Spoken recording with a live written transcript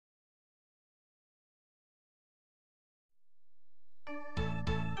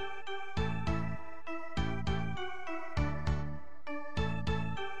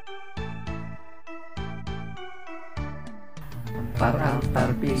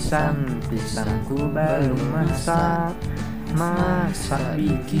Ampar-ampar pisang, pisangku belum masak. Masak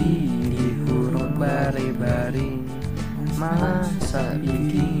biji dihurung bari-bari. Masak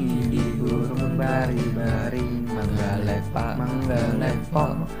biji dihurung bari-bari.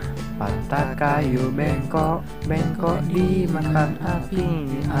 Mangga-lepok, patah kayu bengkok. Bengkok dimakan api,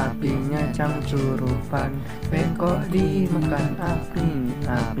 apinya cangcurupan. Bengkok dimakan api,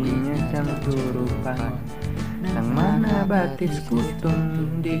 apinya cangcurupan. Nang mana batis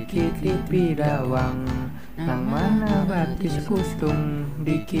kutung dikitipi dawang. Nang mana batis kutung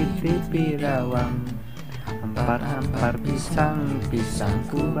dikitipi dawang. Ampar-ampar pisang,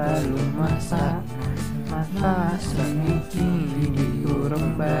 pisangku belum masak. Masak sebiji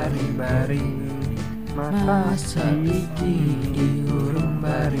dihurung bari-bari. Masak sebiji dihurung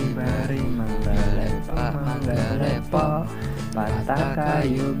bari-bari. Mangga-lepok, patah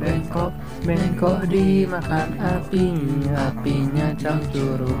kayu bengkok. Bengkok dimakan api, apinya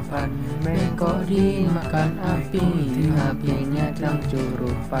cangcurupan. Bengkok dimakan api, apinya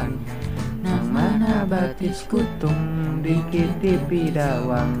cangcurupan. Nang mana batis kutung dikitipi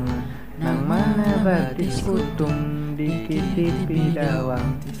dawang. Nang mana batis kutung dikitipi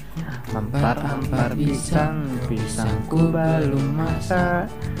dawang. Ampar-ampar pisang, pisangku belum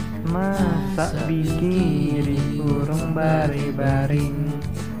masak. Masak biji dihurung bari-bari.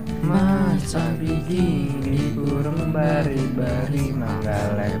 Masak biji dihurung bari-bari.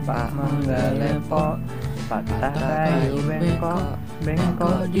 Mangga-lepok, patah kayu bengkok.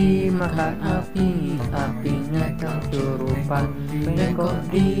 Bengkok dimakan api, apinya cangcurupan. Bengkok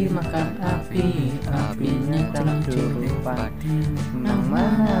dimakan api, apinya cangcurupan. Nang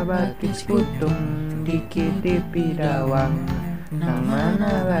mana batis kutung dikitipi dawang. Nang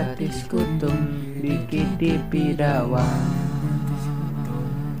mana batis kutung dikitipi dawang.